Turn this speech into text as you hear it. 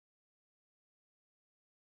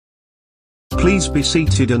Please be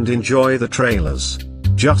seated and enjoy the trailers.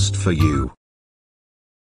 Just for you.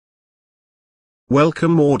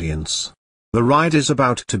 Welcome audience. The ride is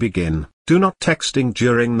about to begin. Do not texting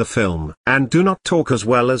during the film, and do not talk as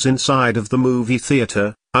well as inside of the movie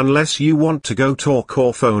theater, unless you want to go talk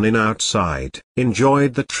or phone in outside.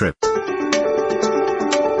 Enjoyed the trip.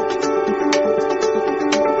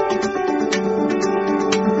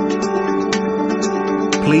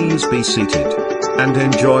 Please be seated and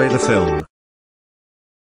enjoy the film.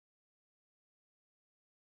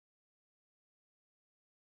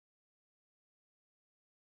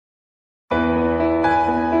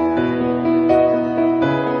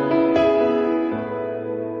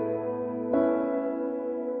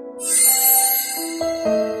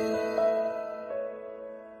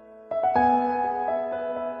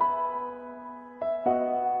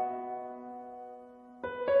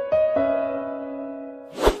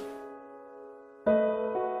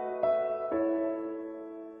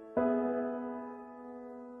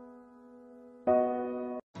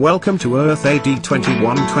 Welcome to Earth AD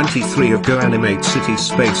 2123 of GoAnimate City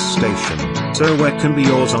Space Station. So where can be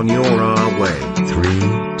yours on your way? 3, 2,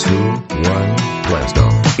 1, blast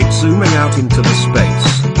off. It's zooming out into the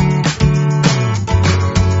space.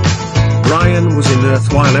 Brian was in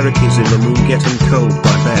Earth while Eric is in the moon getting cold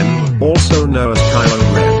by Ben, also known as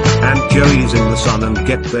Kylo Ren, and Joey's in the sun and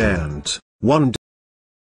get burnt. One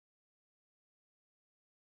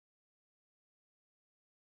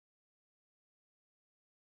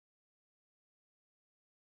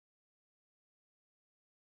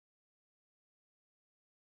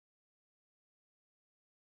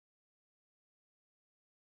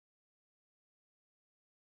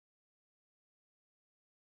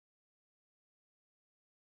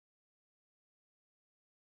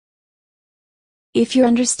If you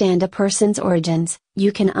understand a person's origins,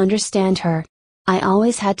 you can understand her. I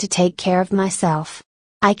always had to take care of myself.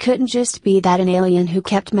 I couldn't just be that an alien who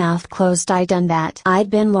kept mouth closed. I done that. I'd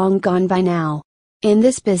been long gone by now. In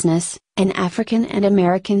this business, an African and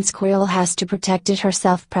American squirrel has to protect it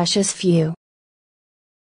herself. Precious few.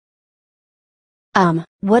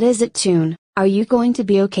 What is it, Toon? Are you going to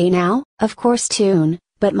be okay now? Of course, Toon,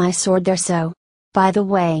 but my sword there. So. By the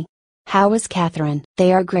way, how is Catherine?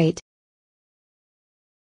 They are great.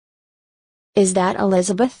 Is that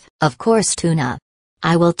Elizabeth? Of course, Tuna.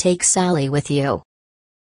 I will take Sally with you.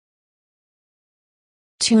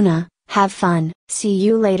 Tuna, have fun. See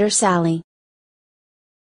you later, Sally.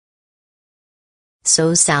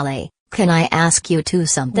 So Sally, can I ask you to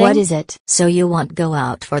something? What is it? So you won't go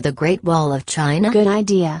out for the Great Wall of China? Good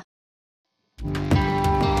idea.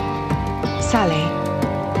 Sally,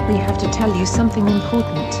 we have to tell you something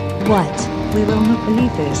important. What? We will not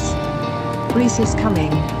believe this. Grace is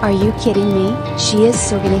coming. Are you kidding me? She is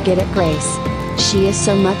so gonna get it, Grace. She is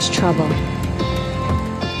so much trouble.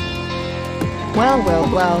 Well,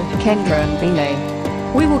 Kendra and Vinay.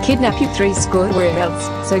 We will kidnap you 3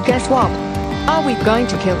 squirrels, so guess what? Are we going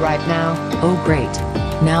to kill right now? Oh great.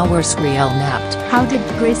 Now we're Skriel napped. How did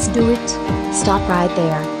Grace do it? Stop right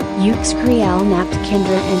there. You Skriel napped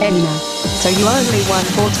Kendra and Ina. So you only won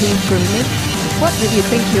 14 from me? What did you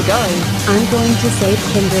think you're going? I'm going to save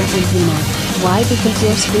Kendra and Ina. Why? Because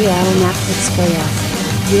you're Skriel napped with Skriels.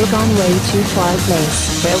 You're gone way too far,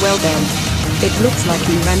 Grace. Farewell then. It looks like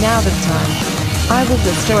you ran out of time. I will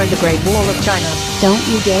destroy the Great Wall of China. Don't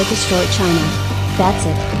you dare destroy China. That's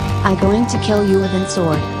it. I'm going to kill you with a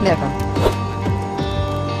sword. Never.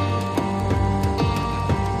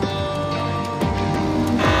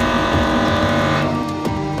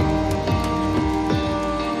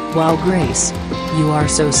 Wow, Grace. You are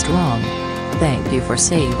so strong. Thank you for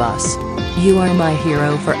saving us. You are my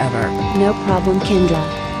hero forever. No problem, Kendra.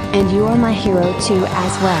 And you are my hero too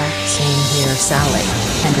as well. Same here, Sally,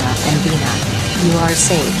 Kendra and Vina. You are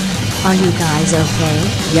safe. Are you guys okay?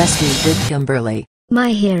 Yes, we did, Kimberly.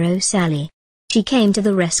 My hero Sally. She came to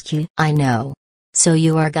the rescue. I know. So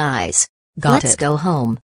you are guys. Let's go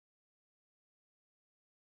home.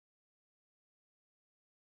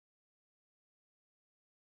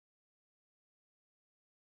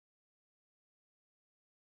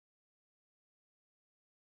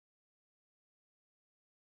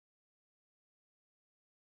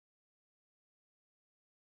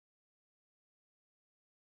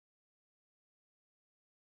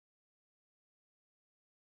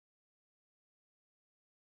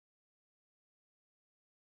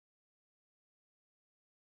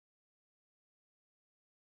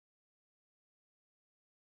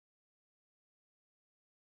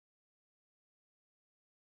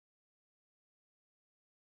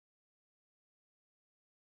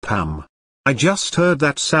 Pam. I just heard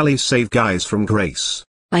that Sally saved guys from Grace.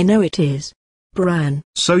 I know it is. Brian.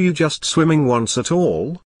 So you just swimming once at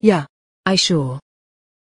all? Yeah. I sure.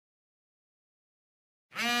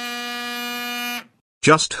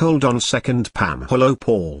 Just hold on second, Pam. Hello,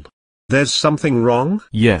 Paul. There's something wrong?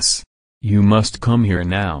 Yes. You must come here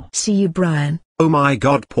now. See you, Brian. Oh my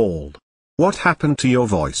god, Paul. What happened to your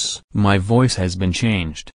voice? My voice has been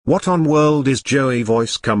changed. What on world is Joey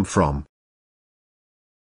voice come from?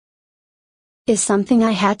 Is something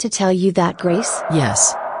I had to tell you that, Grace?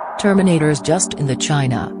 Yes. Terminator's just in the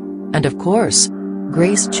China. And of course,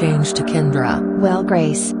 Grace changed to Kendra. Well,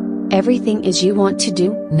 Grace, everything is you want to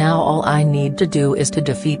do? Now all I need to do is to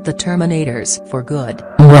defeat the Terminators for good.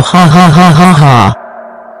 Mwahahahaha.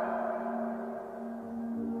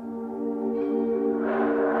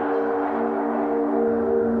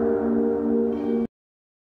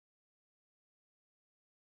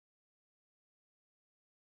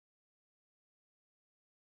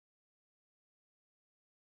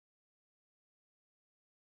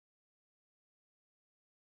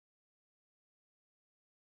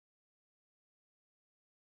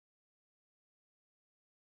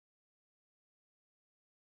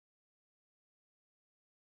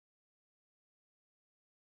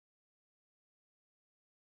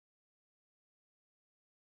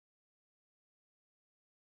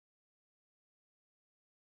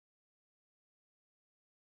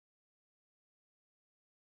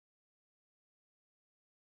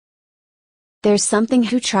 There's something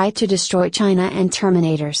who tried to destroy China and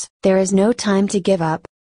Terminators. There is no time to give up.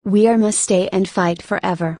 We must stay and fight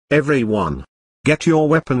forever. Everyone, get your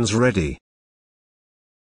weapons ready.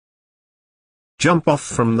 Jump off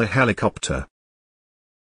from the helicopter.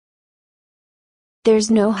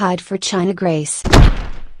 There's no hide for China, Grace.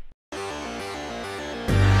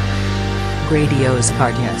 Gradios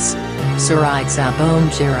Cardias. Sarai Zabon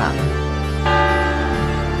Jira.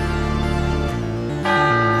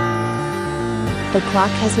 The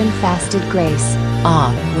clock has been fasted, Grace.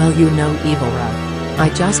 Ah, well you know Evilra. I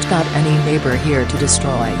just got any neighbor here to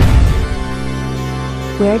destroy.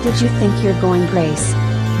 Where did you think you're going, Grace?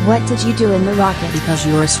 What did you do in the rocket? Because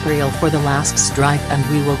you're Sreal for the last strike and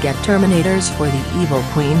we will get Terminators for the Evil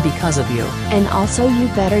Queen because of you. And also you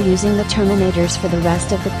better using the Terminators for the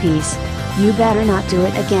rest of the piece. You better not do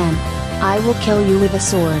it again. I will kill you with a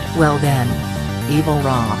sword. Well then. Evil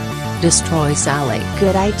Ra. Destroy Sally.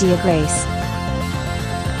 Good idea, Grace.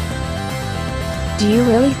 Do you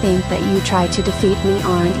really think that you tried to defeat me,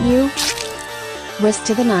 aren't you? Risk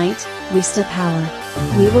to the night, waste of power.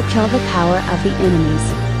 We will kill the power of the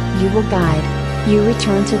enemies. You will guide. You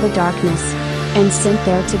return to the darkness. And sent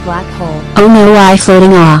there to black hole. Oh no, I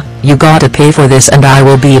floating ah. You gotta pay for this and I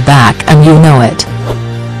will be back and you know it.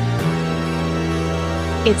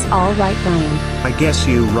 It's alright, Brian. I guess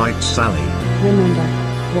you right, Sally.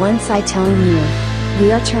 Remember, once I telling you.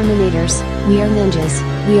 We are Terminators, we are ninjas,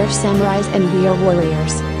 we are samurais and we are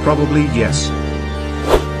warriors. Probably yes.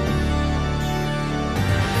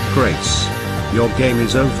 Grace, your game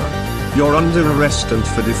is over. You're under arrest and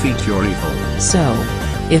for defeat your evil. So,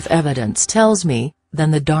 if evidence tells me, then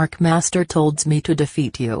the Dark Master told me to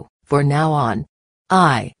defeat you. For now on,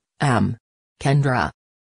 I am Kendra.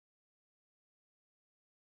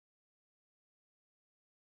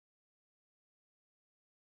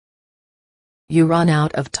 You run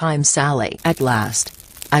out of time, Sally. At last,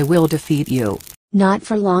 I will defeat you. Not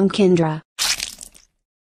for long, Kendra.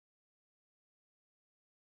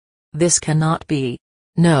 This cannot be.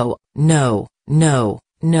 No, no, no,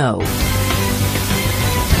 no.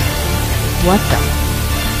 What the?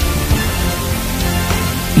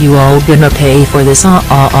 You all gonna pay for this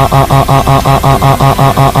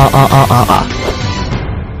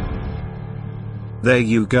There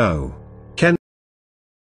you go.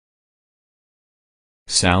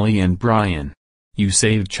 Sally and Brian. You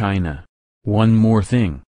saved China. One more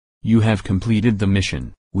thing. You have completed the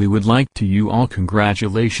mission. We would like to you all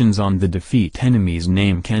congratulations on the defeat enemy's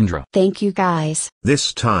name Kendra. Thank you guys.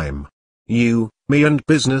 This time, you, me and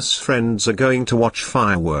business friends are going to watch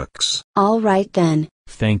fireworks. Alright then.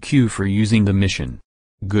 Thank you for using the mission.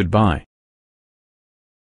 Goodbye.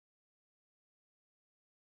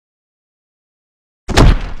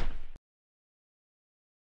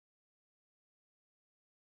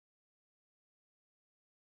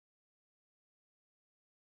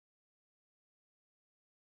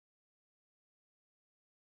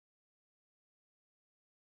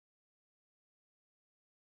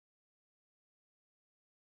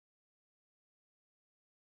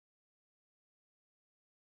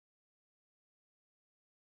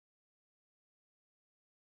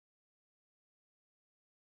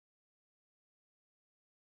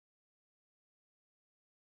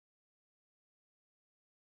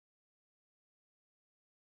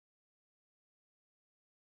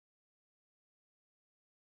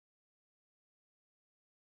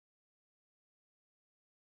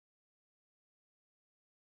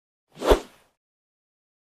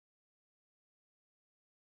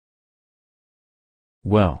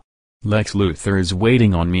 Well, Lex Luthor is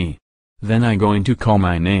waiting on me. Then I going to call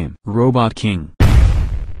my name Robot King.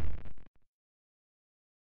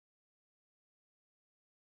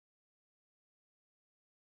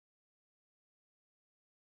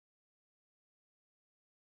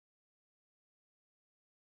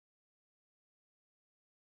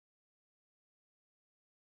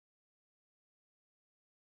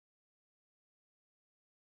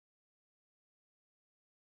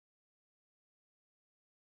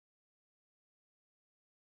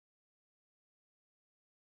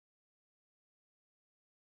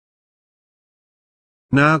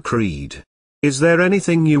 Now Creed. Is there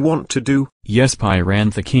anything you want to do? Yes,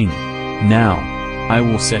 Pyrantha King. Now, I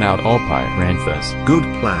will set out all Pyranthas. Good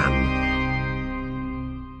plan.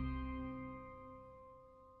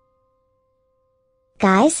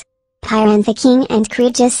 Guys? Pyrantha King and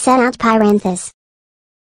Creed just set out Pyranthas.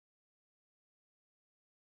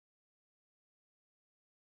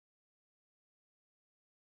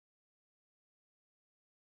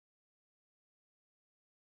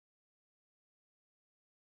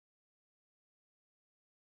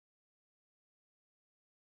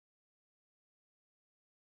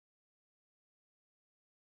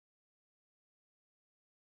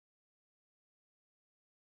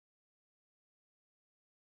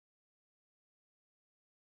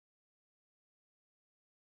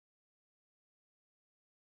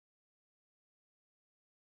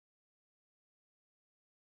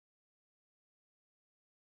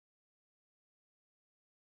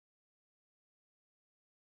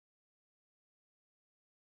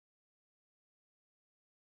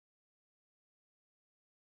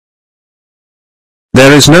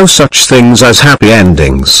 There is no such things as happy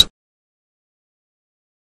endings.